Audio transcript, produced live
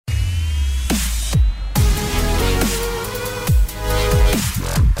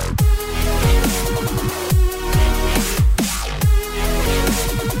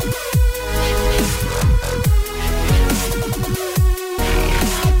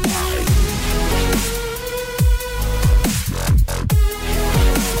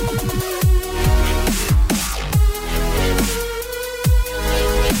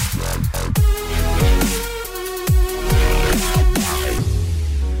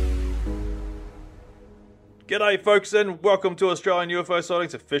G'day folks and welcome to Australian UFO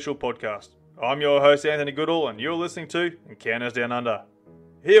Sightings official podcast. I'm your host Anthony Goodall and you're listening to Encounters Down Under.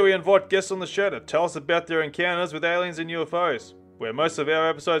 Here we invite guests on the show to tell us about their encounters with aliens and UFOs, where most of our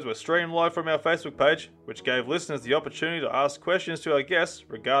episodes were streamed live from our Facebook page, which gave listeners the opportunity to ask questions to our guests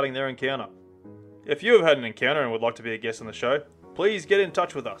regarding their encounter. If you have had an encounter and would like to be a guest on the show, please get in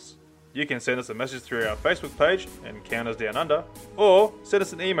touch with us. You can send us a message through our Facebook page, Encounters Down Under, or send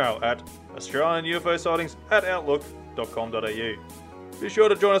us an email at australianUFOsightings@outlook.com.au. Be sure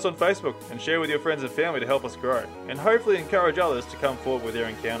to join us on Facebook and share with your friends and family to help us grow, and hopefully encourage others to come forward with their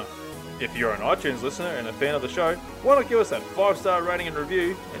encounter. If you're an iTunes listener and a fan of the show, why not give us that 5-star rating and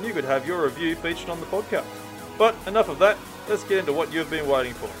review, and you could have your review featured on the podcast. But enough of that, let's get into what you've been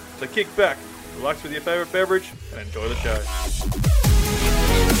waiting for. So kick back, relax with your favourite beverage, and enjoy the show.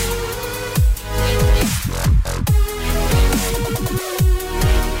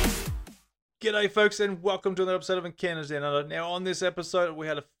 G'day folks and welcome to another episode of Encounters Down Under. Now on this episode we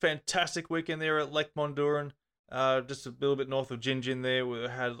had a fantastic weekend there at Lake Monduran, just a little bit north of Gin there. We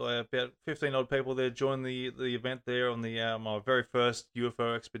had about 15 odd people there join the event there on the my very first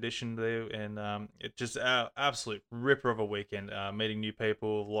UFO expedition there, and it just absolute ripper of a weekend, meeting new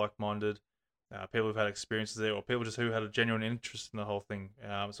people, like-minded, people who've had experiences there, or people just who had a genuine interest in the whole thing.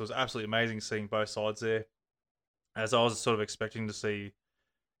 So it was absolutely amazing seeing both sides there, as I was sort of expecting to see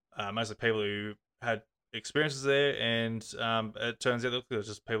mostly people who had experiences there, and it turns out that it was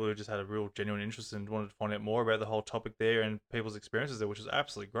just people who just had a real genuine interest and wanted to find out more about the whole topic there and people's experiences there, which is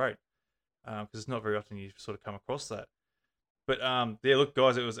absolutely great, because it's not very often you sort of come across that. But yeah, look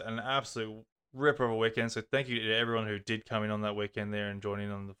guys, it was an absolute ripper of a weekend, so thank you to everyone who did come in on that weekend there and join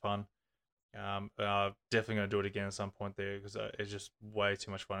in on the fun. Definitely going to do it again at some point there, because it's just way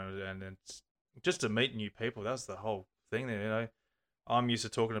too much fun, and it's just to meet new people. That's the whole thing there, you know. I'm used to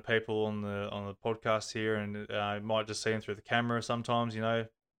talking to people on the podcast here, and I might just see them through the camera sometimes, you know.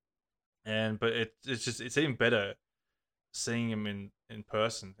 But it's even better seeing them in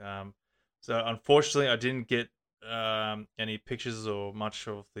person. So unfortunately, I didn't get any pictures or much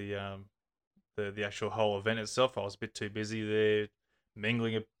of the actual whole event itself. I was a bit too busy there,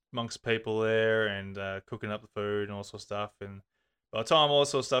 mingling amongst people there, and cooking up the food and all sorts of stuff. And by the time all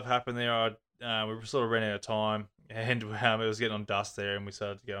sorts of stuff happened there, we sort of ran out of time, and it was getting on dusk there, and we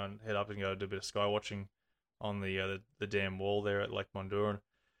started to go and head up and go do a bit of sky watching on the dam wall there at Lake Monduran.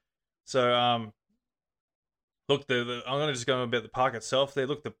 So look, I'm going to just go about the park itself there.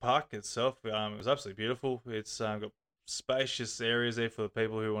 Look, the park itself, it was absolutely beautiful. It's got spacious areas there for the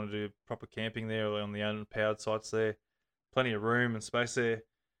people who want to do proper camping there on the unpowered sites there. Plenty of room and space there.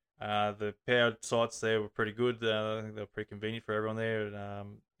 The powered sites there were pretty good. I think they were pretty convenient for everyone there.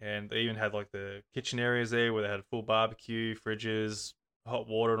 And they even had like the kitchen areas there where they had full barbecue, fridges, hot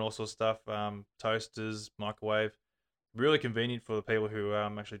water and all sorts of stuff, toasters, microwave. Really convenient for the people who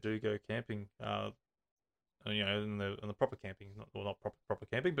actually do go camping, you know, in the proper camping. Not proper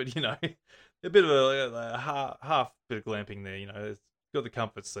camping, but you know, a bit of a half bit of glamping there. You know, it's got the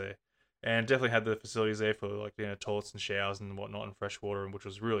comforts there. And definitely had the facilities there for like, you know, toilets and showers and whatnot, and fresh water, which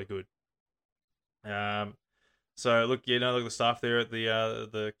was really good. So look, you know, like the staff there at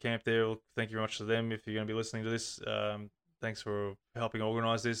the camp there, look, thank you very much to them if you're going to be listening to this. Thanks for helping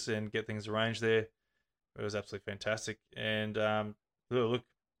organise this and get things arranged there. It was absolutely fantastic. And look,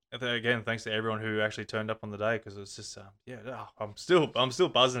 again, thanks to everyone who actually turned up on the day, because it was just I'm still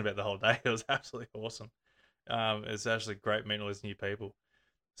buzzing about the whole day. It was absolutely awesome. It's actually great meeting all these new people.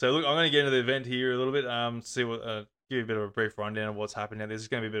 So look, I'm going to get into the event here a little bit, see what, give you a bit of a brief rundown of what's happening now. This is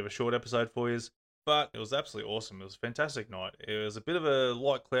going to be a bit of a short episode for you, but it was absolutely awesome. It was a fantastic night. It was a bit of a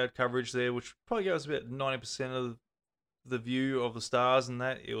light cloud coverage there, which probably gave us about 90% of the view of the stars, and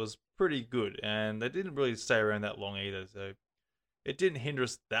that it was pretty good. And they didn't really stay around that long either, so it didn't hinder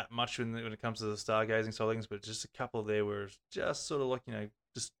us that much when it comes to the stargazing side of things. But just a couple there were just sort of like, you know,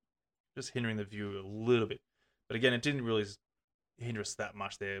 just hindering the view a little bit. But again, it didn't really hinder us that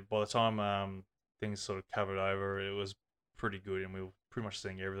much there. By the time things sort of covered over, it was pretty good, and we were pretty much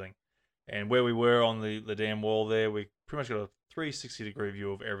seeing everything. And where we were on the dam wall there, we pretty much got a 360-degree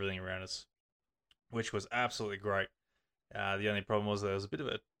view of everything around us, which was absolutely great. The only problem was there was a bit of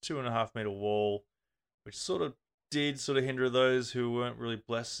a 2.5 meter wall, which sort of hinder those who weren't really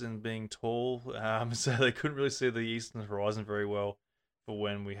blessed in being tall, so they couldn't really see the eastern horizon very well for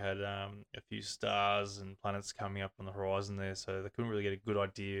when we had a few stars and planets coming up on the horizon there, so they couldn't really get a good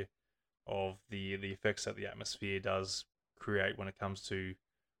idea of the effects that the atmosphere does create when it comes to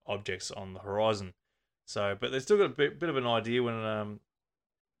objects on the horizon. So, but they still got a bit of an idea when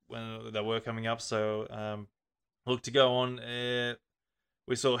they were coming up. So, look, to go on,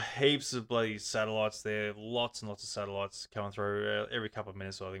 We saw heaps of bloody satellites there, lots and lots of satellites coming through every couple of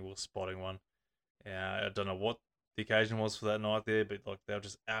minutes. So I think we were spotting one. I don't know what the occasion was for that night there, but like they were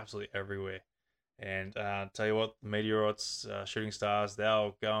just absolutely everywhere. And tell you what, meteorites, shooting stars, they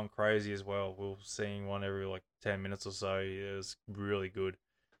were going crazy as well. We were seeing one every like 10 minutes or so. It was really good.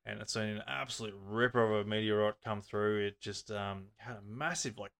 And it's an absolute ripper of a meteorite come through. It just had a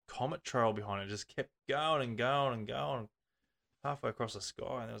massive like comet trail behind it. It just kept going and going and going halfway across the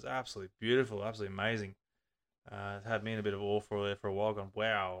sky. And it was absolutely beautiful, absolutely amazing. It had me in a bit of awe for a while, going,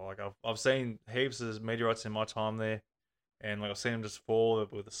 wow. Like I've seen heaps of meteorites in my time there. And like I've seen them just fall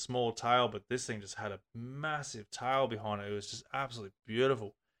with a small tail, but this thing just had a massive tail behind it. It was just absolutely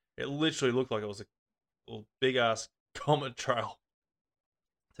beautiful. It literally looked like it was a big ass comet trail,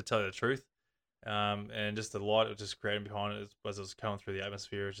 to tell you the truth. And just the light it was just creating behind it as it was coming through the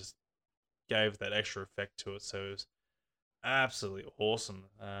atmosphere, it just gave that extra effect to it. So it was absolutely awesome.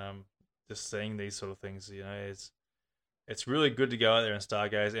 Just seeing these sort of things, it's really good to go out there and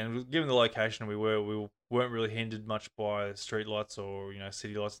stargaze. And given the location we weren't really hindered much by street lights or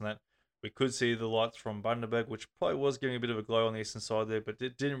city lights and that. We could see the lights from Bundaberg, which probably was giving a bit of a glow on the eastern side there, but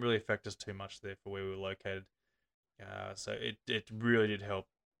it didn't really affect us too much there for where we were located. So it really did help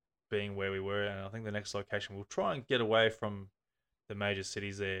being where we were. And I think the next location we'll try and get away from the major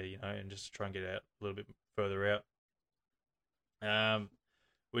cities there, and just try and get out a little bit further out.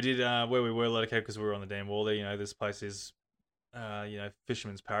 We did where we were located because we were on the dam wall there. This place is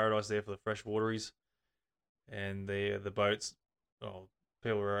fisherman's paradise there for the freshwateries. And the boats,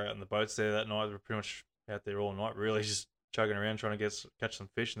 people were out in the boats there that night. They were pretty much out there all night, really just chugging around trying to catch some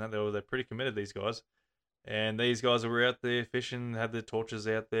fish. And they're pretty committed, these guys. And these guys were out there fishing, had their torches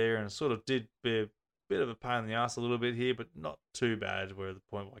out there, and sort of did be a bit of a pain in the ass a little bit here, but not too bad. Where at the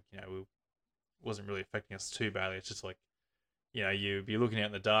point, it wasn't really affecting us too badly. It's just like, you'd be looking out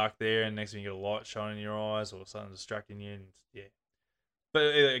in the dark there, and next thing you get a light shining in your eyes or something distracting you, and yeah.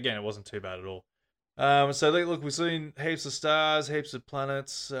 But again, it wasn't too bad at all. So look, we've seen heaps of stars, heaps of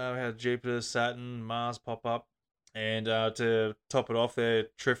planets. We had Jupiter, Saturn, Mars pop up. And to top it off there,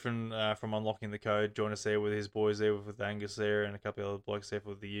 Triffin from Unlocking the Code joined us there with his boys there, with Angus there, and a couple of other blokes there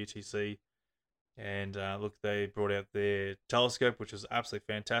with the UTC. And look, they brought out their telescope, which was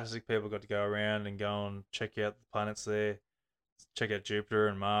absolutely fantastic. People got to go around and go and check out the planets there, check out Jupiter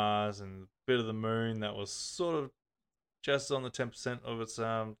and Mars and a bit of the moon that was sort of just on the 10% of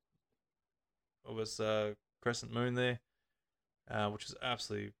its crescent moon there, which is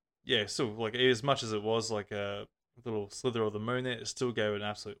absolutely, still like as much as it was like a little slither of the moon there, it still gave an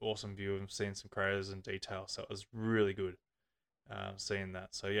absolute awesome view of seeing some craters and detail. So it was really good seeing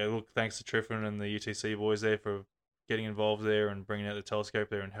that. So look, thanks to Triffin and the UTC boys there for getting involved there and bringing out the telescope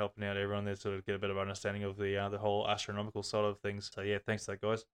there and helping out everyone there to sort of get a better understanding of the whole astronomical side of things. So thanks to that,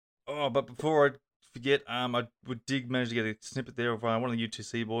 guys. Oh, but before I forget, I did manage to get a snippet there of one of the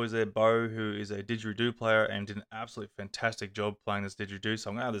UTC boys there, Bo, who is a didgeridoo player and did an absolutely fantastic job playing this didgeridoo. So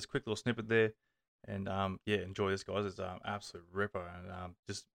I'm going to have this quick little snippet there, and enjoy this, guys. It's an absolute ripper, and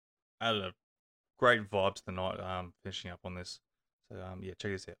just added a great vibe to the night. Finishing up on this, so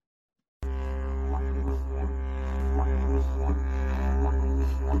check this out.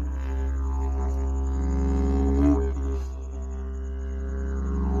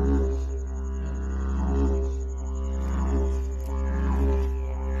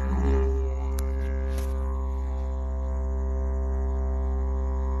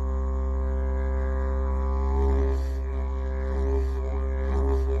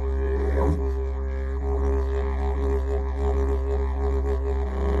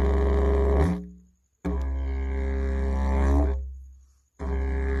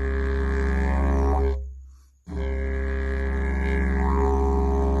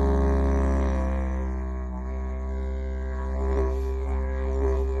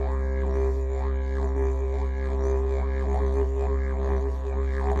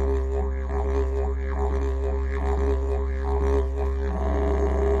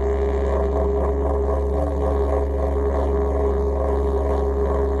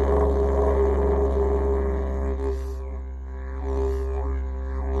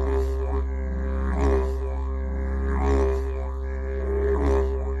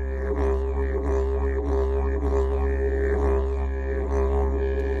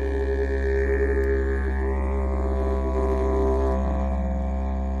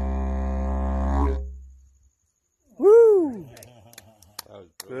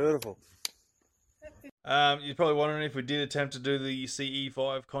 Beautiful. You're probably wondering if we did attempt to do the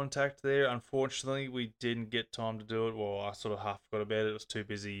CE5 contact there. Unfortunately, we didn't get time to do it. Well, I sort of half forgot about it. It was too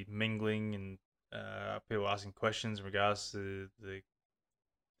busy mingling and people asking questions in regards to the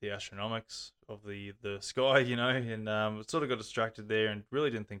the astronomics of the sky, and sort of got distracted there and really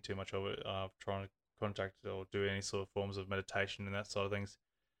didn't think too much of it. Trying to contact or do any sort of forms of meditation and that side of things.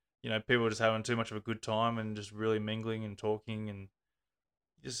 People were just having too much of a good time and just really mingling and talking and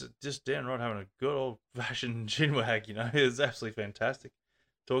just downright having a good old fashioned chinwag. It was absolutely fantastic.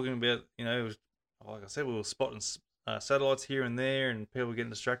 Talking about, it was, like I said, we were spotting satellites here and there, and people were getting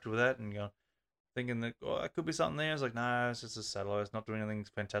distracted with that and thinking that, that could be something there. I was like, no, it's just a satellite. It's not doing anything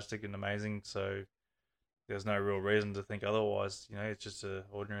fantastic and amazing. So there's no real reason to think otherwise. It's just an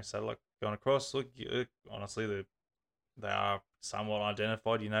ordinary satellite going across. Look, honestly, they are somewhat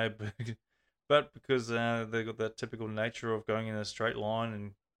identified, but because they've got that typical nature of going in a straight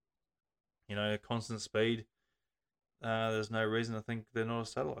line and, a constant speed, there's no reason to think they're not a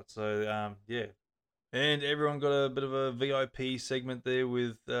satellite. So, yeah. And everyone got a bit of a VIP segment there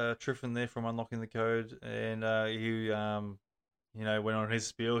with Triffin there from Unlocking the Code, and he, went on his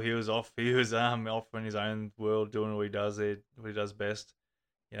spiel. He was off. He was off in his own world, doing what he does there, what he does best.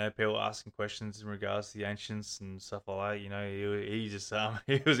 People asking questions in regards to the ancients and stuff like that. He just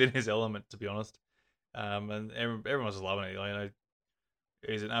he was in his element, to be honest. And everyone was loving it.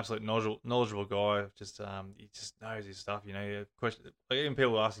 He's an absolute knowledgeable guy. Just he just knows his stuff. Question, like even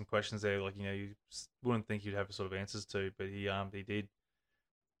people asking questions there, like you wouldn't think you'd have sort of answers to, but he did.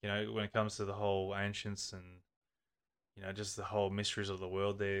 When it comes to the whole ancients and just the whole mysteries of the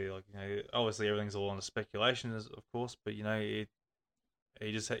world there, like obviously everything's all under speculation, of course, but he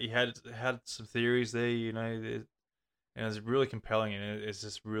had some theories there, and it's really compelling, and it's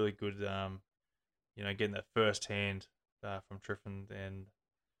just really good, getting that first hand from Triffin and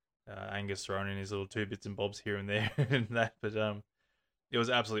Angus throwing in his little two bits and bobs here and there and that, but it was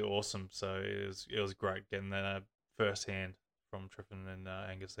absolutely awesome. So it was great getting that first hand from Triffin and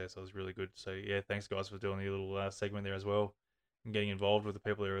Angus there. So it was really good. So yeah, thanks guys for doing the little segment there as well and getting involved with the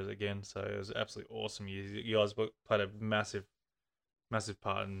people there again. So it was absolutely awesome. You guys played a massive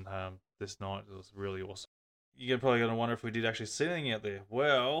part in this night. It was really awesome. You're probably going to wonder if we did actually see anything out there.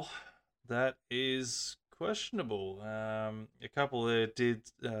 Well, that is questionable. A couple there did.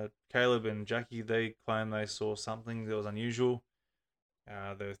 Caleb and Jackie, they claimed they saw something that was unusual.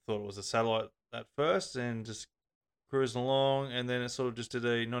 They thought it was a satellite at first and just cruising along, and then it sort of just did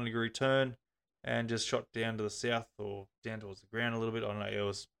a 90-degree turn and just shot down to the south or down towards the ground a little bit. I don't know. It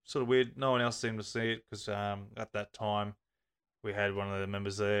was sort of weird. No one else seemed to see it because at that time we had one of the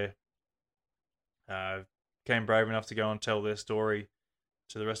members there came brave enough to go and tell their story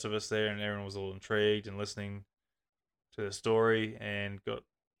to the rest of us there, and everyone was all intrigued and listening to the story and got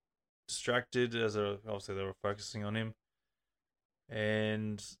distracted as obviously they were focusing on him,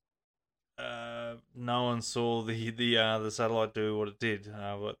 and no one saw the satellite do what it did,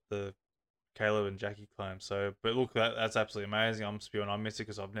 what the Caleb and Jackie claimed. So, but look, that's absolutely amazing. I'm spewing I miss it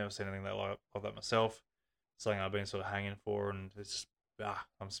because I've never seen anything like that myself. Something I've been sort of hanging for, and it's just,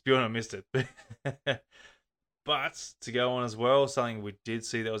 I'm spewing I missed it. But to go on as well, something we did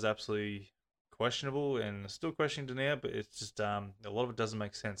see that was absolutely questionable and still questioning to now, but it's just a lot of it doesn't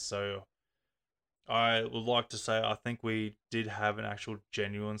make sense. So I would like to say I think we did have an actual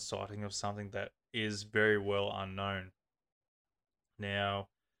genuine sighting of something that is very well unknown. Now,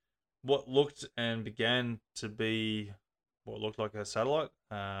 what looked and began to be what looked like a satellite,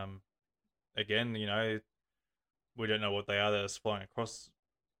 again, we don't know what they are that is flying across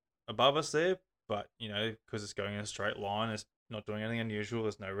above us there, but, because it's going in a straight line, it's not doing anything unusual.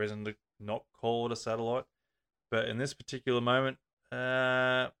 There's no reason to not call it a satellite. But in this particular moment,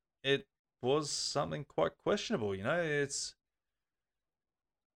 it was something quite questionable. It's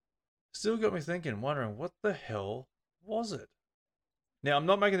still got me thinking, wondering what the hell was it? Now, I'm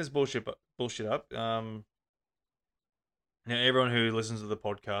not making this bullshit up. Now, everyone who listens to the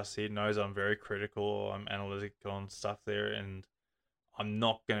podcast here knows I'm very critical. I'm analytic on stuff there, and I'm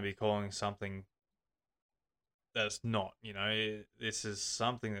not going to be calling something that's not. This is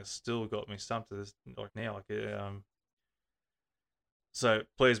something that's still got me stumped to this like now. So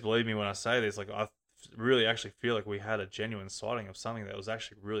please believe me when I say this. Like, I really actually feel like we had a genuine sighting of something that was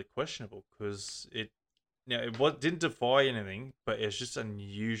actually really questionable because it didn't defy anything, but it's just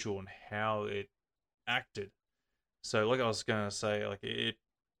unusual in how it acted. So, like I was going to say, like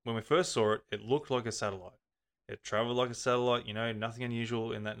when we first saw it, it looked like a satellite. It traveled like a satellite. Nothing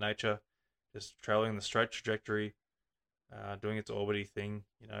unusual in that nature. Just traveling the straight trajectory, doing its orbity thing,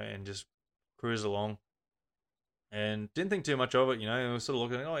 and just cruise along. And didn't think too much of it, we were sort of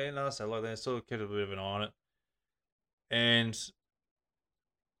looking at, oh yeah, no, satellite there, sort of kept a bit of an eye on it. And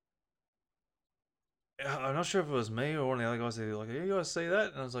I'm not sure if it was me or one of the other guys that were like, you guys see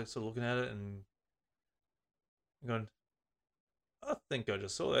that? And I was like, sort of looking at it and going, I think I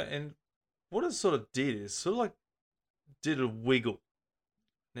just saw that, and what it sort of did is sort of like did a wiggle.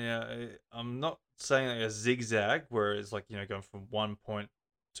 Now, I'm not saying like a zigzag where it's like, going from one point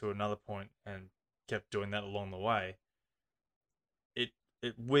to another point and kept doing that along the way. It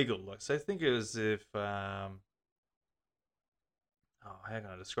it wiggled. Like, so think as if how can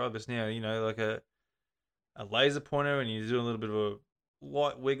I describe this now? Like a laser pointer, and you do a little bit of a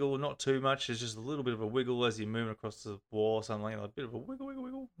light wiggle, not too much. It's just a little bit of a wiggle as you're moving across the wall or something, like a bit of a wiggle, wiggle,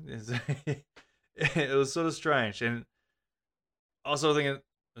 wiggle. It was sort of strange, and I was sort of thinking,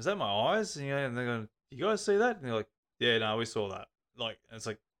 is that my eyes? And they're going, you guys see that? And they're like, yeah, no, we saw that. Like, and it's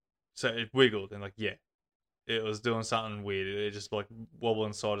like, so it wiggled, and like, yeah, it was doing something weird. It just like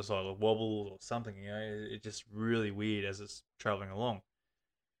wobbling side to side, like wobble or something. It just really weird as it's traveling along.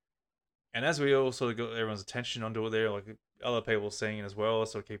 And as we all sort of got everyone's attention onto it there, like other people seeing it as well,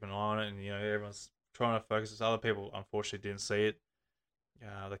 sort of keeping an eye on it, and everyone's trying to focus. Other people unfortunately didn't see it.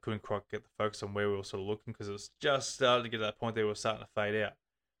 They couldn't quite get the focus on where we were sort of looking because it was just starting to get to that point they were starting to fade out.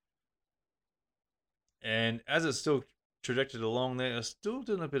 And as it's still trajected along there, it's still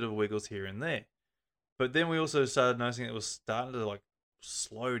doing a bit of wiggles here and there. But then we also started noticing it was starting to like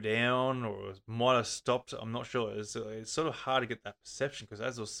slow down, or it might have stopped. I'm not sure. It's sort of hard to get that perception because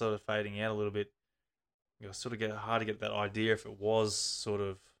as it was sort of fading out a little bit, it was sort of hard to get that idea if it was sort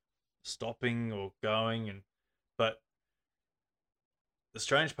of stopping or going. But the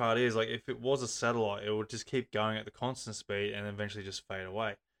strange part is, like, if it was a satellite, it would just keep going at the constant speed and eventually just fade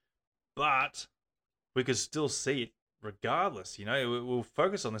away. But we could still see it regardless. We'll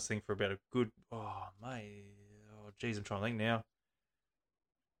focus on this thing for about a good, geez, I'm trying to think now.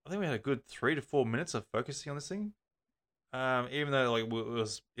 I think we had a good 3 to 4 minutes of focusing on this thing. Even though like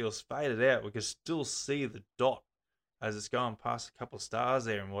it was faded out, we could still see the dot as it's going past a couple of stars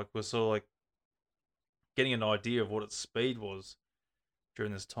there, and like we're sort of like getting an idea of what its speed was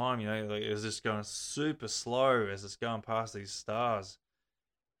during this time. Like it was just going super slow as it's going past these stars,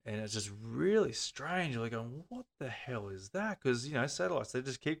 and it's just really strange. You're like going, what the hell is that? Because satellites, they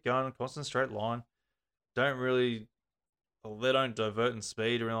just keep going in a constant straight line, don't really. Well, they don't divert in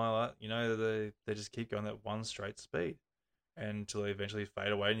speed or anything like that. They just keep going that one straight speed until they eventually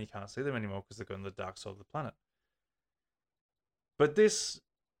fade away and you can't see them anymore because they're going to the dark side of the planet. But it's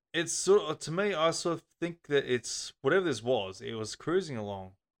sort of, to me, I sort of think that it's whatever this was. It was cruising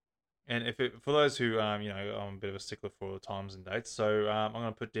along, and for those who I'm a bit of a stickler for times and dates, so I'm going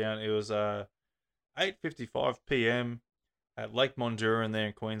to put down it was 8:55 p.m. at Lake Mondurun there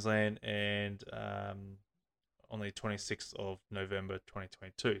in Queensland, and on the 26th of November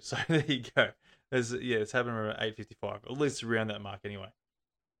 2022. So there you go. It's happening around 8:55, at least around that mark anyway.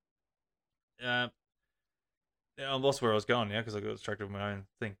 I lost where I was going now because I got distracted with my own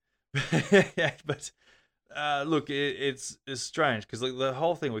thing. Yeah, but look, it's strange because like the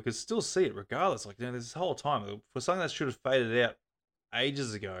whole thing, we could still see it regardless. Like this whole time, for something that should have faded out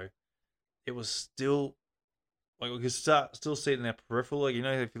ages ago, it was still like we could still see it in our peripheral. Like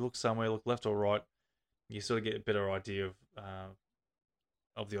if you look somewhere, look left or right, you sort of get a better idea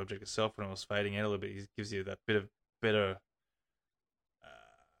of the object itself when it was fading out a little bit. It gives you that bit of better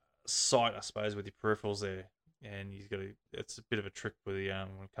sight, I suppose, with your peripherals there. And it's a bit of a trick with the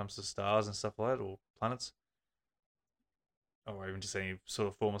when it comes to stars and stuff like that, or planets, or even just any sort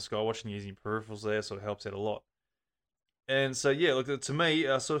of form of sky watching using your peripherals there sort of helps out a lot. And so yeah, look, to me,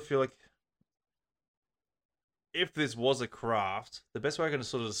 I sort of feel like if this was a craft, the best way I can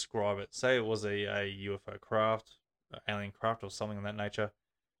sort of describe it, say it was a UFO craft, alien craft, or something of that nature.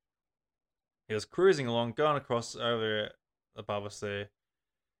 It was cruising along, going across over above us there,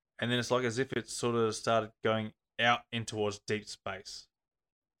 and then it's like as if it sort of started going out in towards deep space.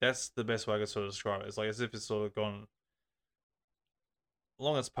 That's the best way I can sort of describe it. It's like as if it's sort of gone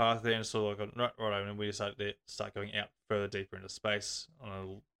along its path there, and it's sort of like right over, and we decided to start going out further deeper into space on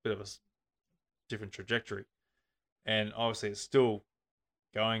a bit of a different trajectory. And obviously it's still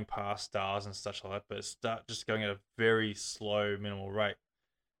going past stars and such like that, but it's just going at a very slow, minimal rate.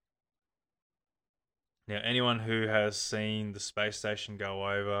 Now, anyone who has seen the space station go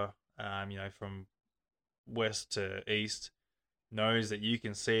over, from west to east, knows that you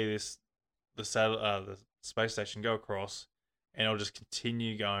can see the space station go across, and it'll just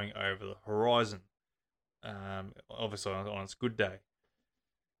continue going over the horizon. Obviously on its good day.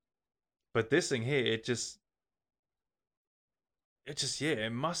 But this thing here,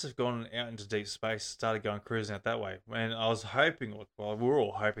 it must have gone out into deep space, started going cruising out that way. And I was hoping, well, we were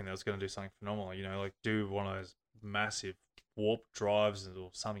all hoping that it was going to do something phenomenal, like do one of those massive warp drives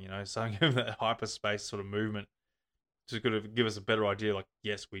or something, something of that hyperspace sort of movement to give us a better idea, like,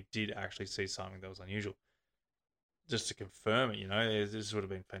 yes, we did actually see something that was unusual. just to confirm it. This would have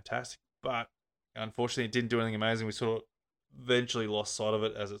been fantastic. But unfortunately, it didn't do anything amazing. We sort of eventually lost sight of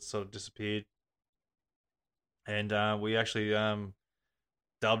it as it sort of disappeared. And we actually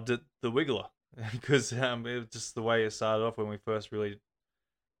dubbed it the Wiggler because it was just the way it started off when we first really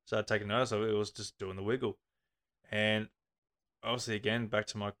started taking notice of it. It was just doing the wiggle. And obviously, again, back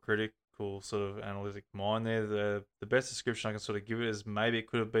to my critical sort of analytic mind there, the best description I can sort of give it is maybe it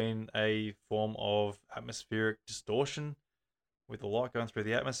could have been a form of atmospheric distortion with the light going through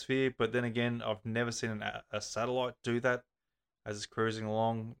the atmosphere. But then again, I've never seen a satellite do that as it's cruising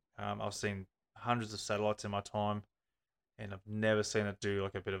along. I've seen hundreds of satellites in my time, and I've never seen it do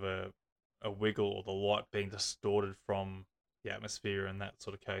like a bit of a wiggle or the light being distorted from the atmosphere in that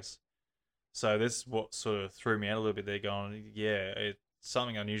sort of case. So this is what sort of threw me out a little bit there, going, yeah,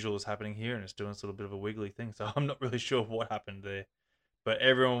 something unusual is happening here, and it's doing this little bit of a wiggly thing. So I'm not really sure what happened there, but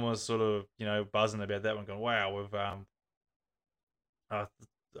everyone was sort of buzzing about that one, going, wow, we've I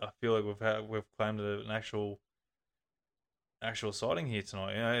feel like we've claimed an actual sighting here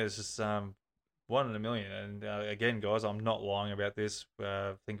tonight. It's just one in a million. And again, guys, I'm not lying about this.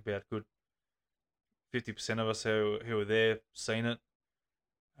 Think about good 50% of us who are there seen it.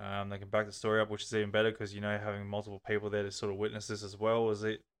 They can back the story up, which is even better because having multiple people there to sort of witness this as well as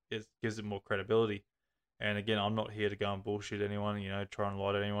it gives it more credibility. And again, I'm not here to go and bullshit anyone, try and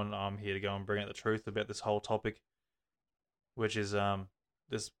lie to anyone. I'm here to go and bring out the truth about this whole topic, which is that's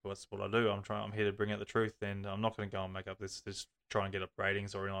what I do. I'm here to bring out the truth, and I'm not going to go and make up this try and get up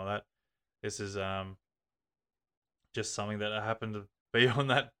ratings or anything like that. This is just something that happened to be on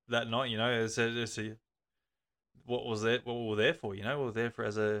that night. What was that? What we were there for? We were there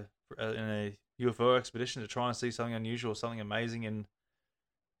in a UFO expedition to try and see something unusual, something amazing, and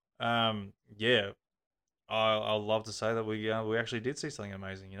I'll love to say that we actually did see something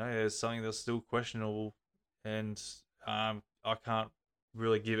amazing. There's something that's still questionable, and I can't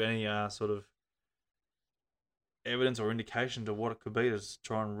really give any sort of evidence or indication to what it could be to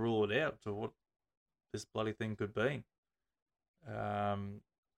try and rule it out to what this bloody thing could be.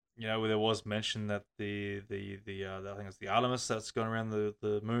 There was mention that the I think it's the Artemis that's going around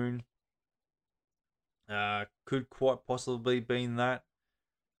the moon could quite possibly been that,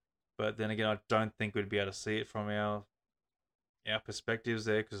 but then again, I don't think we'd be able to see it from our perspectives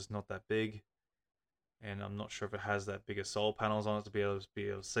there because it's not that big, and I'm not sure if it has that bigger solar panels on it to be able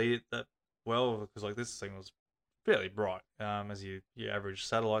to see it that well, because like this thing was fairly bright as your average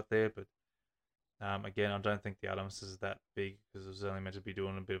satellite there, but again, I don't think the Artemis is that big because it was only meant to be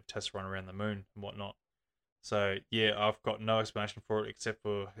doing a bit of test run around the moon and whatnot. So yeah, I've got no explanation for it except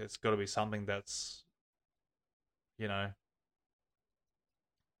for it's got to be something that's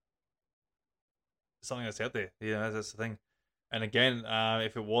something that's out there. That's the thing. And again,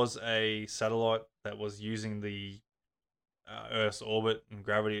 if it was a satellite that was using the Earth's orbit and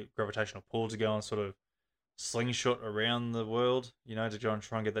gravitational pull to go and sort of slingshot around the world, to go and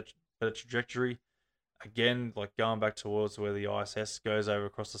try and get that better trajectory. Again, like going back towards where the ISS goes over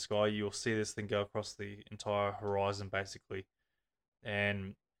across the sky, you'll see this thing go across the entire horizon, basically.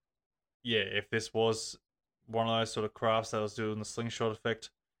 And yeah, if this was one of those sort of crafts that was doing the slingshot effect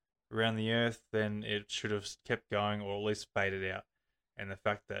around the Earth, then it should have kept going or at least faded out. And the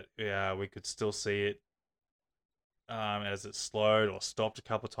fact that we could still see it as it slowed or stopped a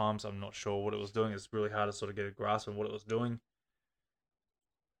couple of times, I'm not sure what it was doing. It's really hard to sort of get a grasp on what it was doing.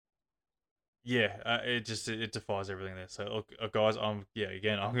 Yeah, it defies everything there. So look, guys, I'm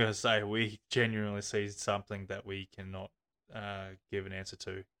going to say we genuinely see something that we cannot give an answer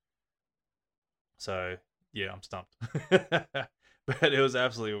to. So yeah, I'm stumped. But it was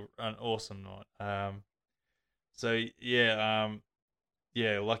absolutely an awesome night. So yeah,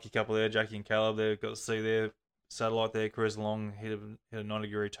 lucky couple there, Jackie and Caleb. They got to see their satellite there cruise along, hit a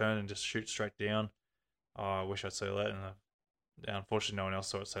 90-degree turn and just shoot straight down. Oh, I wish I saw that, and unfortunately, no one else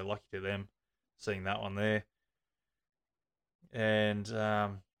saw it. So lucky to them seeing that one there. And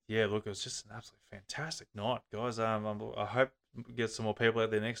look, it was just an absolutely fantastic night, guys. I hope we get some more people out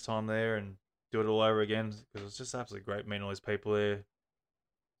there next time there and do it all over again because it's just absolutely great meeting all these people there.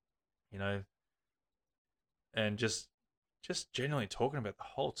 And just genuinely talking about the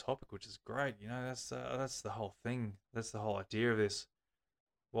whole topic, which is great. That's the whole thing. That's the whole idea of this.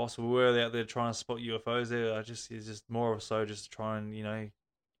 Whilst we were out there trying to spot UFOs there, it's just more or so just to try and,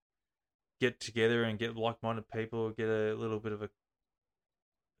 get together and get like-minded people, get a little bit of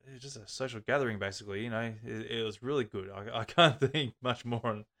just a social gathering, basically. It was really good. I can't think much more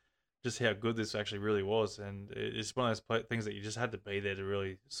on just how good this actually really was. And it's one of those things that you just had to be there to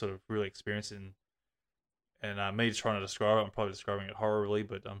really sort of really experience it. And me trying to describe it, I'm probably describing it horribly,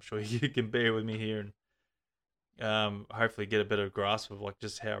 but I'm sure you can bear with me here. hopefully get a better grasp of like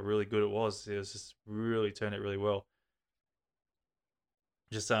just how really good it was. It was just really turned out really well.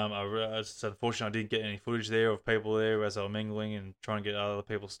 Just it's unfortunate I didn't get any footage there of people there as they were mingling and trying to get other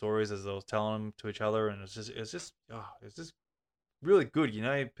people's stories as they was telling them to each other, and it's just really good,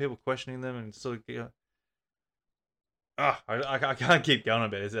 people questioning them and sort of. I can't keep going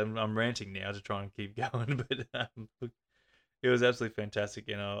about it. I'm ranting now to try and keep going, but it was absolutely fantastic,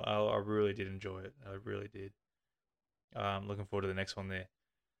 and I really did enjoy it. I really did. Looking forward to the next one there.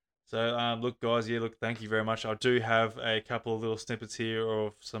 So, look, guys, thank you very much. I do have a couple of little snippets here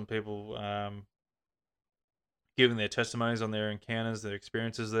of some people giving their testimonies on their encounters, their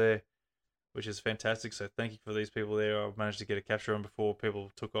experiences there, which is fantastic. So, thank you for these people there. I've managed to get a capture on before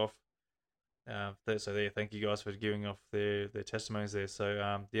people took off. Thank you guys for giving off their testimonies there.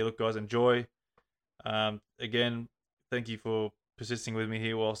 So, look, guys, enjoy. Again, thank you for persisting with me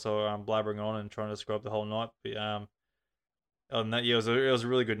here whilst I'm blabbering on and trying to describe the whole night. But, other than that, it was a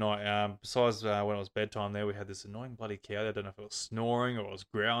really good night. Besides when it was bedtime there, we had this annoying bloody cow. I don't know if it was snoring or it was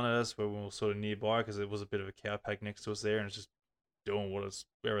growling at us when we were sort of nearby, because it was a bit of a cow paddock next to us there, and it's just doing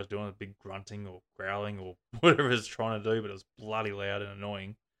whatever it's doing, a big grunting or growling or whatever it's trying to do, but it was bloody loud and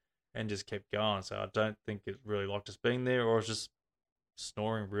annoying and just kept going. So I don't think it really liked us being there, or it was just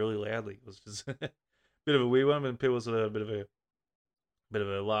snoring really loudly. It was just a bit of a weird one, but people sort of had a bit of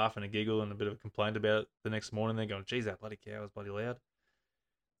a laugh and a giggle and a bit of a complaint about it the next morning. They're going, geez, that bloody cow was bloody loud.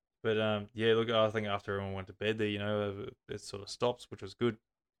 But look, I think after everyone went to bed there, it sort of stops, which was good.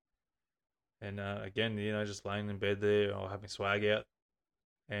 And again, just laying in bed there or having swag out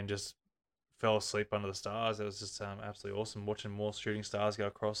and just fell asleep under the stars. It was just absolutely awesome watching more shooting stars go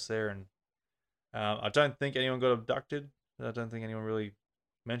across there. And I don't think anyone got abducted. I don't think anyone really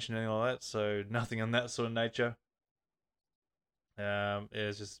mentioned anything like that. So nothing on that sort of nature. It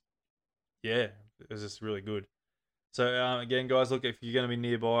was just really good. So again, guys, look, if you're going to be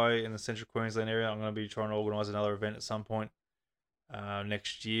nearby in the Central Queensland area, I'm going to be trying to organise another event at some point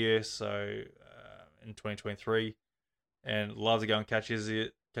next year, so in 2023, and love to go and catch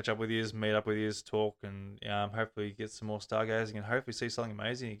up with you, meet up with you, talk, and hopefully get some more stargazing and hopefully see something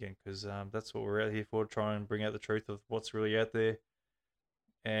amazing again, because that's what we're out here for, try and bring out the truth of what's really out there,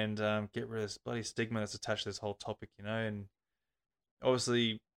 and get rid of this bloody stigma that's attached to this whole topic, and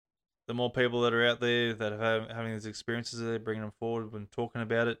obviously, the more people that are out there that are having these experiences, they're bringing them forward and talking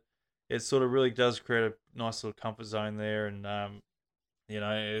about it. It sort of really does create a nice little comfort zone there, and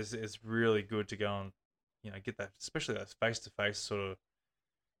it's really good to go and get that, especially that face-to-face sort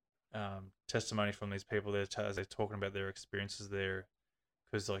of testimony from these people there as they're talking about their experiences there,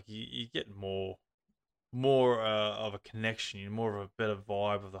 because like you get more of a connection, more of a better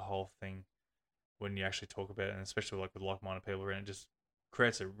vibe of the whole thing when you actually talk about it, and especially like with like-minded people around, it just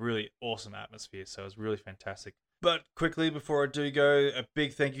creates a really awesome atmosphere. So it's really fantastic. But quickly before I do go, a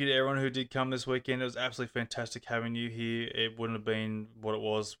big thank you to everyone who did come this weekend. It was absolutely fantastic having you here. It wouldn't have been what it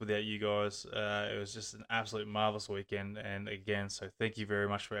was without you guys. It was just an absolute marvelous weekend. And again, so thank you very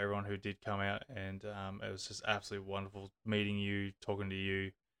much for everyone who did come out. And it was just absolutely wonderful meeting you, talking to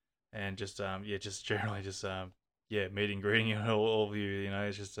you, and just generally meeting, greeting all of you.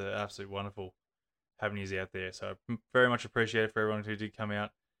 It's just absolutely wonderful having you out there. So very much appreciated for everyone who did come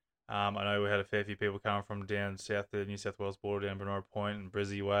out. I know we had a fair few people coming from down south, the New South Wales border, down Benora Point and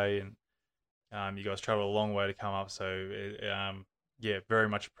Brizzy Way, and you guys travelled a long way to come up. So very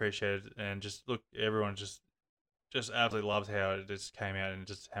much appreciated. And just look, everyone just absolutely loves how it just came out and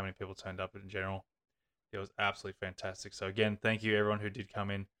just how many people turned up in general. It was absolutely fantastic. So again, thank you everyone who did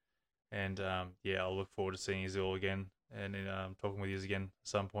come in, and I'll look forward to seeing you all again and talking with you again at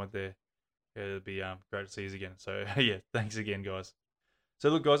some point there. It'll be great to see you again. So thanks again, guys. So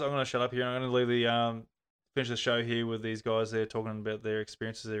look, guys, I'm going to shut up here. I'm going to leave finish the show here with these guys there talking about their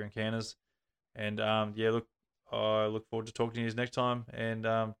experiences, their encounters, and look, I look forward to talking to you next time. And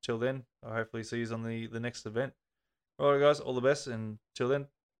till then, I'll hopefully see you on the next event. All right, guys, all the best, and till then,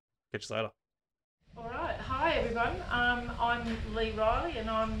 catch you later. All right, hi everyone. I'm Lee Riley, and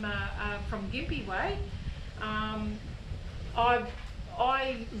I'm from Gympie Way.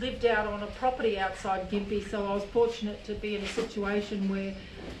 I lived out on a property outside Gympie, so I was fortunate to be in a situation where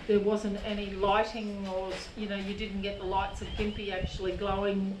there wasn't any lighting, or you didn't get the lights of Gympie actually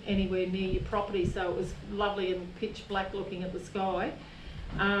glowing anywhere near your property, so it was lovely and pitch black looking at the sky.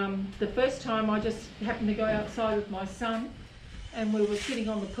 The first time I just happened to go outside with my son, and we were sitting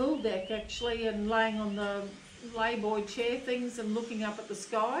on the pool deck actually and laying on the lay-boy chair things and looking up at the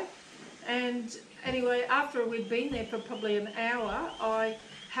sky. And anyway, after we'd been there for probably an hour, I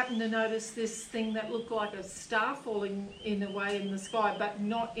happened to notice this thing that looked like a star falling in a way in the sky, but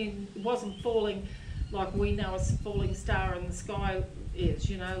it wasn't falling like we know a falling star in the sky is,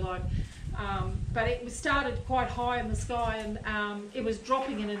 you know, like. But it started quite high in the sky, and it was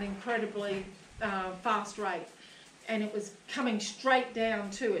dropping in an incredibly fast rate, and it was coming straight down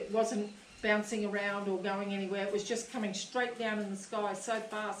too. It wasn't bouncing around or going anywhere. It was just coming straight down in the sky so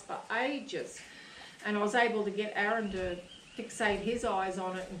fast for ages. And I was able to get Aaron to fixate his eyes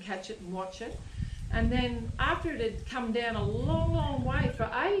on it and catch it and watch it. And then after it had come down a long, long way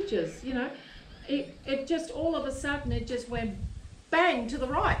for ages, you know, it just all of a sudden it just went bang to the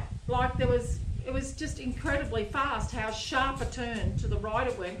right. Like it was just incredibly fast how sharp a turn to the right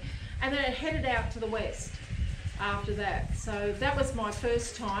it went. And then it headed out to the west after that. So that was my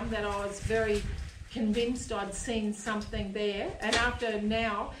first time that I was very convinced I'd seen something there. And after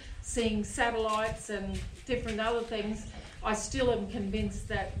now seeing satellites and different other things, I still am convinced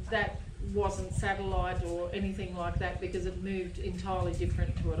that that wasn't satellite or anything like that, because it moved entirely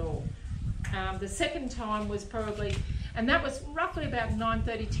different to it all. The second time was probably, and that was roughly about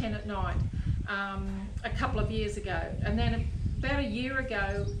 9:30, 10 at night, a couple of years ago. And then about a year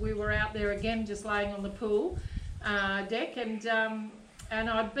ago, we were out there again, just laying on the pool deck, and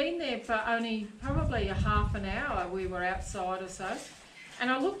I'd been there for only probably a half an hour. We were outside or so,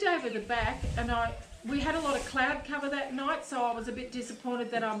 and I looked over the back, and we had a lot of cloud cover that night, so I was a bit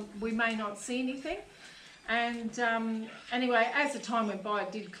disappointed that we may not see anything. And anyway, as the time went by,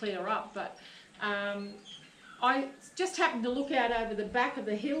 it did clear up, but I just happened to look out over the back of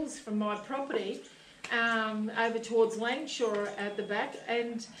the hills from my property, over towards Langshore at the back,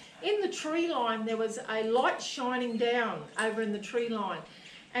 and in the tree line there was a light shining down over in the tree line.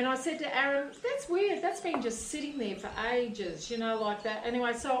 And I said to Aaron, that's weird, that's been just sitting there for ages, you know, like that.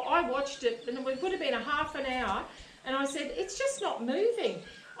 Anyway, so I watched it, and it would have been a half an hour, and I said, it's just not moving.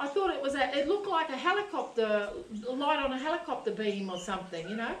 I thought it looked like a helicopter, a light on a helicopter beam or something,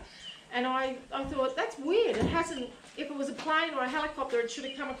 you know. And I thought, that's weird, it hasn't, if it was a plane or a helicopter, it should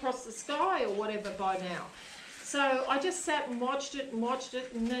have come across the sky or whatever by now. So I just sat and watched it,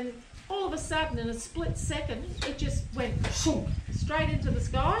 and then all of a sudden, in a split second, it just went straight into the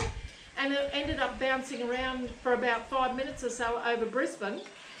sky, and it ended up bouncing around for about 5 minutes or so over Brisbane.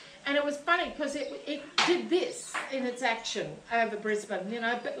 And it was funny because it did this in its action over Brisbane, you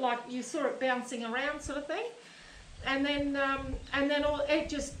know, but like you saw it bouncing around sort of thing. And then it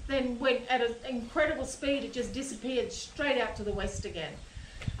just then went at an incredible speed. It just disappeared straight out to the west again.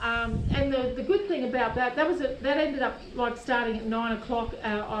 And the good thing about that ended up like starting at 9 o'clock.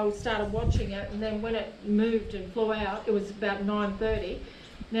 I started watching it, and then when it moved and flew out, it was about 9:30.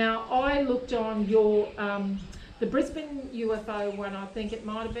 Now I looked on your the Brisbane UFO one, I think it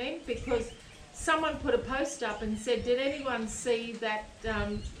might have been, because someone put a post up and said, did anyone see that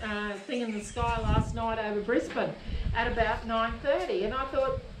thing in the sky last night over Brisbane at about 9:30? And I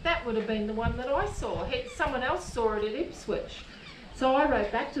thought that would have been the one that I saw. Someone else saw it at Ipswich. So I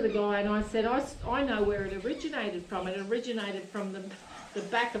wrote back to the guy and I said, I know where it originated from. It originated from the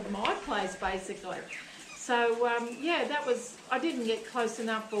back of my place, basically. So, yeah, I didn't get close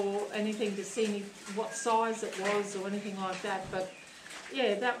enough or anything to see what size it was or anything like that. But,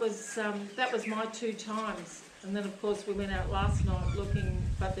 yeah, that was my 2 times. And then, of course, we went out last night looking,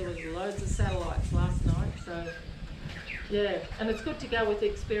 but there was loads of satellites last night. So, yeah, and it's good to go with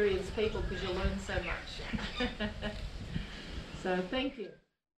experienced people because you learn so much. So, thank you.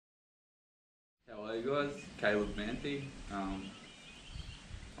 How are you guys? Caleb Manthe.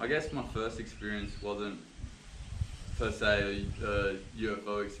 I guess my first experience wasn't per se a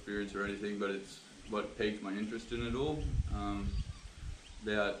UFO experience or anything, but it's what piqued my interest in it all.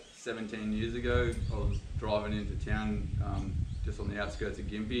 About 17 years ago, I was driving into town just on the outskirts of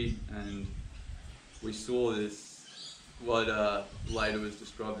Gympie, and we saw this, what later was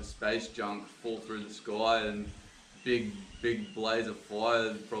described as space junk, fall through the sky, and big blaze of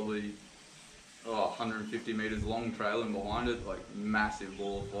fire, probably 150 metres long, trailing behind it, like massive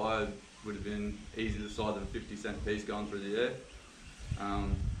ball of fire. Would have been easy the size of a 50-cent piece going through the air.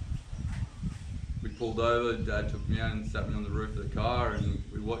 We pulled over, Dad took me out and sat me on the roof of the car, and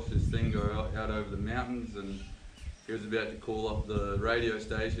we watched this thing go out over the mountains, and he was about to call up the radio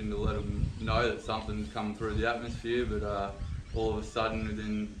station to let them know that something's come through the atmosphere, but all of a sudden,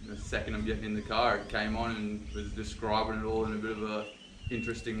 within a second of getting in the car, it came on and was describing it all in a bit of a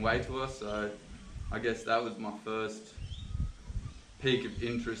interesting way to us. So I guess that was my first peak of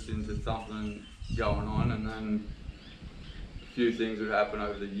interest into something going on, and then a few things would happen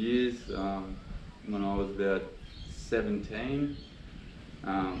over the years. When I was about 17,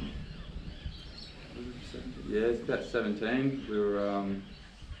 yeah, it's about 17, we were, I'm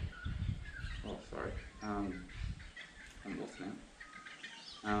lost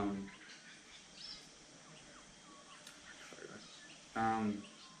now.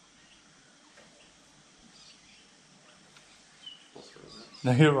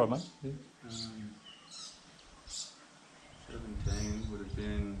 No, you're right, mate. Yeah. 17 would have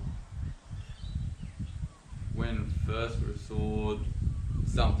been when first we saw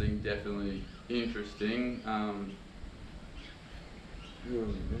something definitely interesting. Who would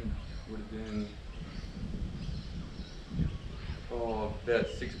have been? Would have been about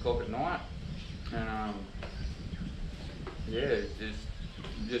 6 o'clock at night, and yeah,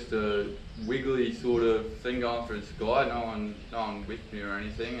 just a wiggly sort of thing going through the sky. No one with me or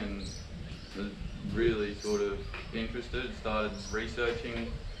anything, and was really sort of interested. Started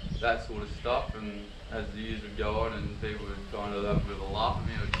researching that sort of stuff, and as the years would go on, and people would kind of have a bit of a laugh at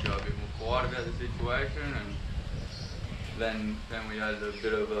me, I'd go a bit more quiet about the situation, and then we had a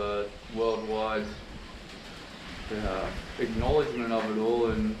bit of a worldwide acknowledgement of it all,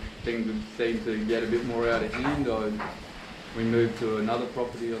 and things would seem to get a bit more out of hand. We moved to another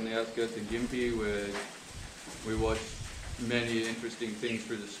property on the outskirts of Gympie where we watched many interesting things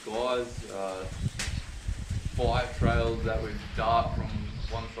through the skies, fire trails that would dart from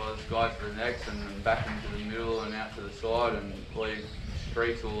one side of the sky to the next and then back into the middle and out to the side and leave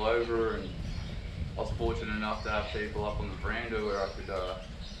streaks all over. And I was fortunate enough to have people up on the veranda where I could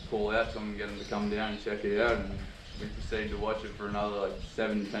call out to them and get them to come down and check it out, and we proceeded to watch it for another like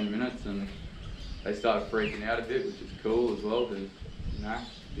 7-10 minutes, and they started freaking out a bit, which is cool as well, because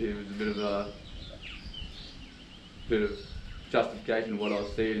it was a bit of justification of what I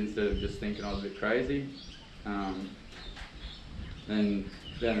was seeing instead of just thinking I was a bit crazy. Then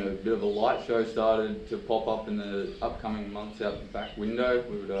a bit of a light show started to pop up in the upcoming months out the back window.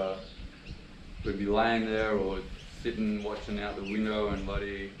 We'd be laying there or sitting watching out the window, and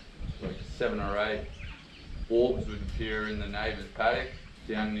bloody like 7 or 8 orbs would appear in the neighbour's paddock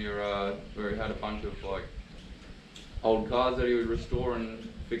down near where he had a bunch of like old cars that he would restore and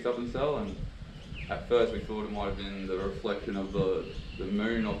fix up and sell. And at first we thought it might have been the reflection of the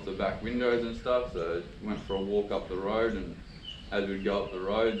moon off the back windows and stuff, so we went for a walk up the road, and as we'd go up the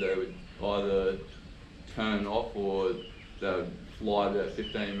road they would either turn off or they would fly about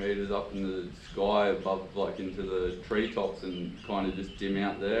 15 metres up in the sky above, like into the treetops, and kind of just dim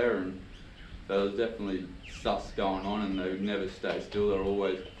out there. And so there was definitely stuff going on, and they would never stay still. They were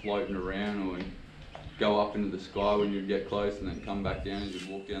always floating around, or would go up into the sky when you'd get close and then come back down as you'd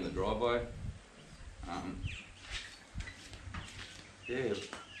walk down the driveway. Yeah,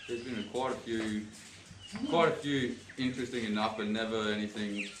 there's been quite a few interesting enough, but never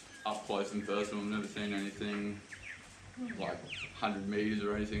anything up close and personal. I've never seen anything like 100 metres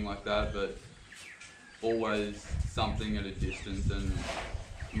or anything like that, but always something at a distance. And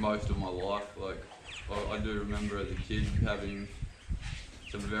most of my life, like I do remember as a kid having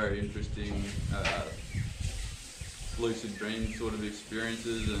some very interesting lucid dream sort of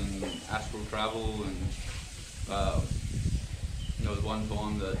experiences and astral travel, and there was one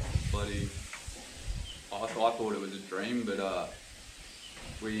time that I thought it was a dream, but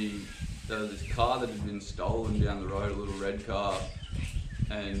there was this car that had been stolen down the road, a little red car,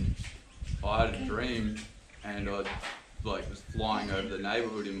 and I had a dream, and I was flying over the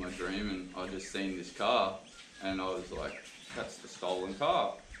neighbourhood in my dream, and I just seen this car, and I was like, that's the stolen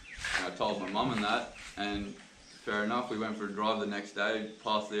car. And I told my mum and that, and fair enough, we went for a drive the next day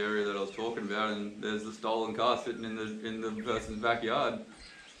past the area that I was talking about, and there's the stolen car sitting in the person's backyard.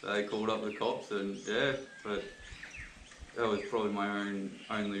 So they called up the cops, and yeah, but that was probably my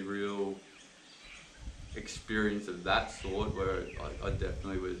only real experience of that sort, where I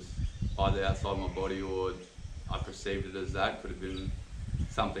definitely was either outside my body or I perceived it as that. Could have been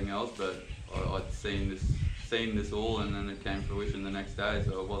something else, but I'd seen this all, and then it came to fruition the next day,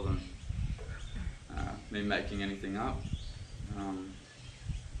 so it wasn't me making anything up. Yeah,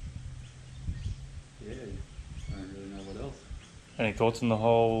 I don't really know what else. Any thoughts on the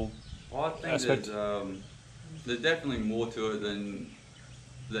whole aspect? There's definitely more to it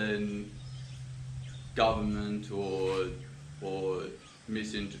than government or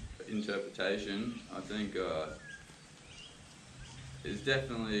misinterpretation. I think it's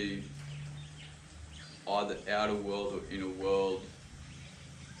definitely either outer world or inner world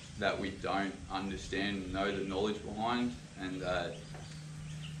that we don't understand and know the knowledge behind, and that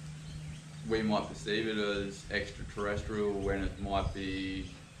we might perceive it as extraterrestrial when it might be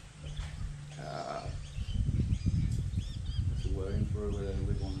what's the wording for it, where they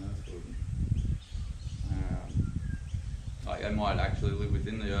live on Earth, or like they might actually live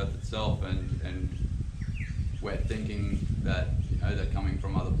within the Earth itself, and we're thinking that they're coming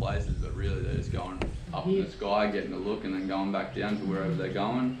from other places, but really they're just going up in the sky, getting a look, and then going back down to wherever they're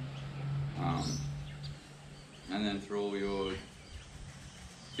going. And then through all your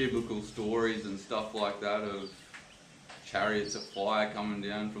biblical stories and stuff like that of chariots of fire coming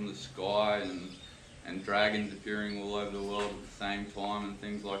down from the sky and dragons appearing all over the world at the same time and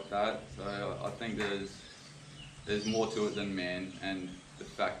things like that. So I think there's more to it than man, and the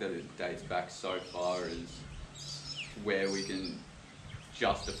fact that it dates back so far is where we can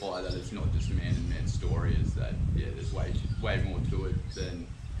justify that it's not just man and man's story, is that there's way more to it than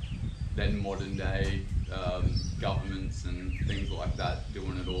modern day governments and things like that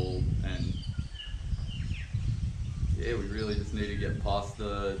doing it all. And we really just need to get past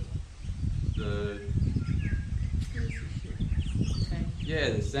the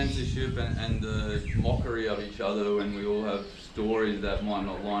censorship and the mockery of each other when we all have stories that might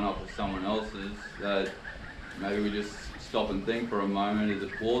not line up with someone else's, that maybe we just stop and think for a moment. Is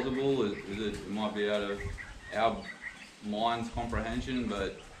it plausible? It might be out of our mind's comprehension,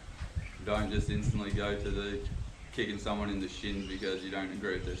 but don't just instantly go to the kicking someone in the shins because you don't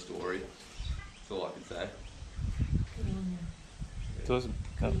agree with their story. That's all I can say. Awesome.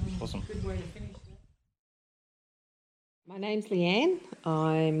 Awesome. Good way to finish that. My name's Leanne.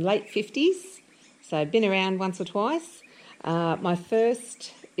 I'm late 50s, so I've been around once or twice. My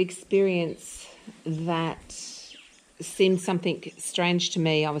first experience that seemed something strange to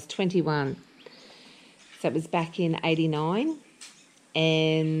me, I was 21. So it was back in 89,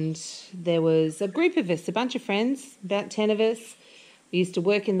 and there was a group of us, a bunch of friends, about 10 of us. We used to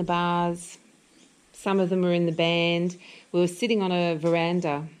work in the bars. Some of them were in the band. We were sitting on a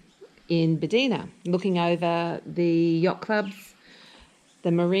veranda in Bedina, looking over the yacht clubs,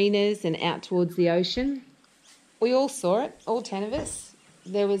 the marinas, and out towards the ocean. We all saw it, all 10 of us.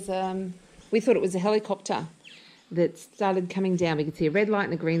 There was, we thought it was a helicopter that started coming down. We could see a red light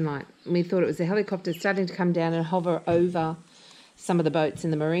and a green light. And we thought it was a helicopter starting to come down and hover over some of the boats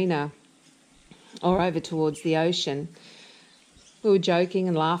in the marina or over towards the ocean. We were joking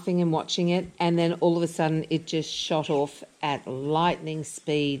and laughing and watching it, and then all of a sudden it just shot off at lightning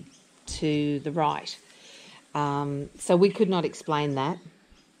speed to the right. So we could not explain that.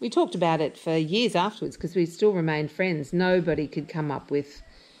 We talked about it for years afterwards because we still remained friends. Nobody could come up with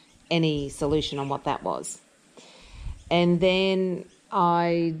any solution on what that was. And then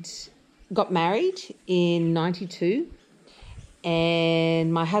I'd got married in 92,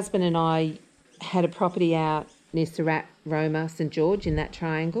 and my husband and I had a property out near Surat, Roma, St George, in that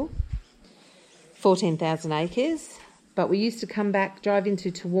triangle, 14,000 acres. But we used to come back, drive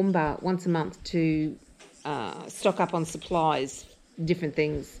into Toowoomba once a month to stock up on supplies, different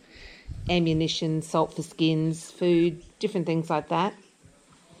things, ammunition, salt for skins, food, different things like that.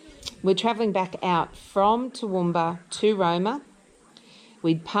 We're travelling back out from Toowoomba to Roma.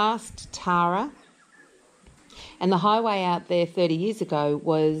 We'd passed Tara, and the highway out there 30 years ago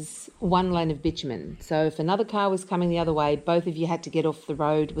was one lane of bitumen. So if another car was coming the other way, both of you had to get off the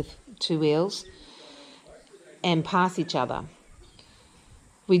road with two wheels and pass each other.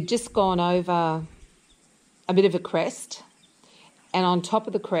 We'd just gone over a bit of a crest, and on top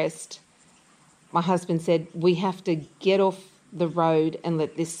of the crest, my husband said, we have to get off the road and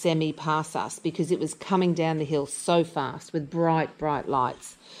let this semi pass us, because it was coming down the hill so fast with bright, bright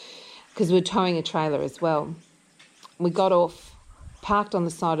lights, because we're towing a trailer as well. We got off, parked on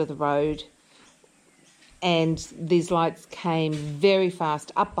the side of the road, and these lights came very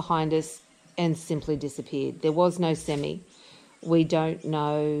fast up behind us and simply disappeared. There was no semi. We don't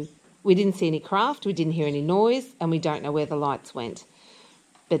know. We didn't see any craft, we didn't hear any noise, and we don't know where the lights went.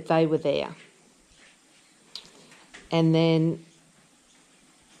 But they were there. And then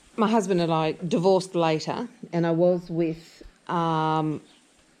my husband and I divorced later, and I was with a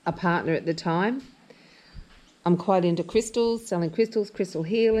partner at the time. I'm quite into crystals, selling crystals, crystal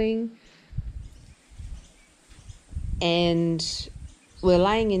healing. And we're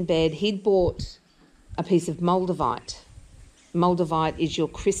laying in bed. He'd bought a piece of moldavite. Moldavite is your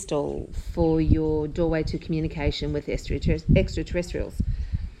crystal for your doorway to communication with extraterrestrials.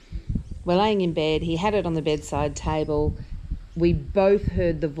 We're laying in bed. He had it on the bedside table. We both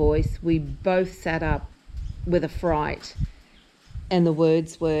heard the voice. We both sat up with a fright. And the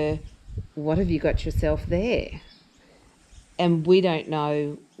words were, "What have you got yourself there?" And we don't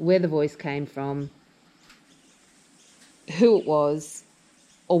know where the voice came from, who it was,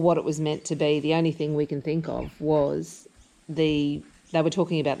 or what it was meant to be. The only thing we can think of was they were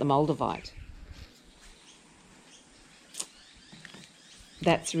talking about the moldavite.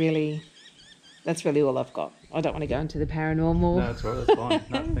 That's really all I've got. I don't want to go into the paranormal. No, that's all right. That's fine.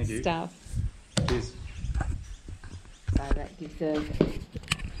 No, thank you. Stuff. Cheers. So that gives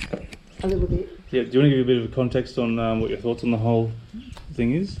a little bit. Yeah, do you want to give a bit of context on what your thoughts on the whole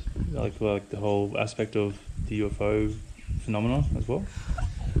thing is? Like the whole aspect of the UFO phenomenon as well?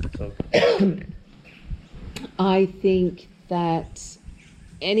 yourself? I think that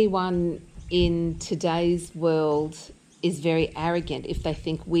anyone in today's world is very arrogant if they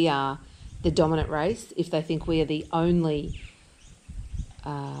think we are the dominant race, if they think we are the only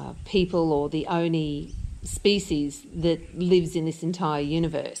people or the only species that lives in this entire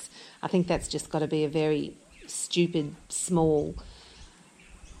universe. I think that's just got to be a very stupid, small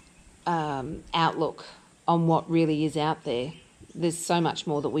outlook on what really is out there. There's so much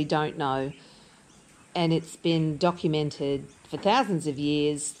more that we don't know, and it's been documented for thousands of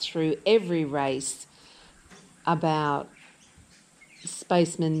years through every race about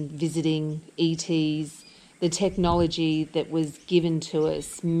spacemen visiting ETs, the technology that was given to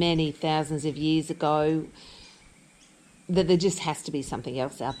us many thousands of years ago, that there just has to be something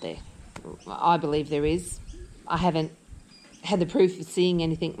else out there. I believe there is. I haven't had the proof of seeing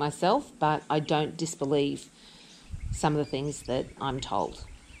anything myself, but I don't disbelieve some of the things that I'm told.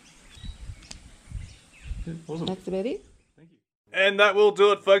 Awesome. That's about it. And that will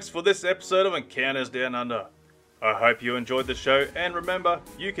do it, folks, for this episode of Encounters Down Under. I hope you enjoyed the show, and remember,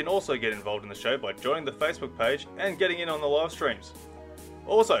 you can also get involved in the show by joining the Facebook page and getting in on the live streams.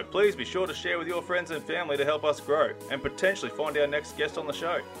 Also, please be sure to share with your friends and family to help us grow and potentially find our next guest on the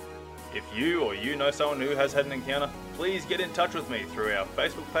show. If you or you know someone who has had an encounter, please get in touch with me through our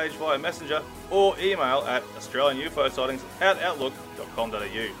Facebook page via Messenger or email at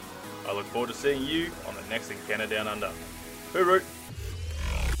australianufosighting@outlook.com.au. I look forward to seeing you on the next Encounter Down Under. Hooroo!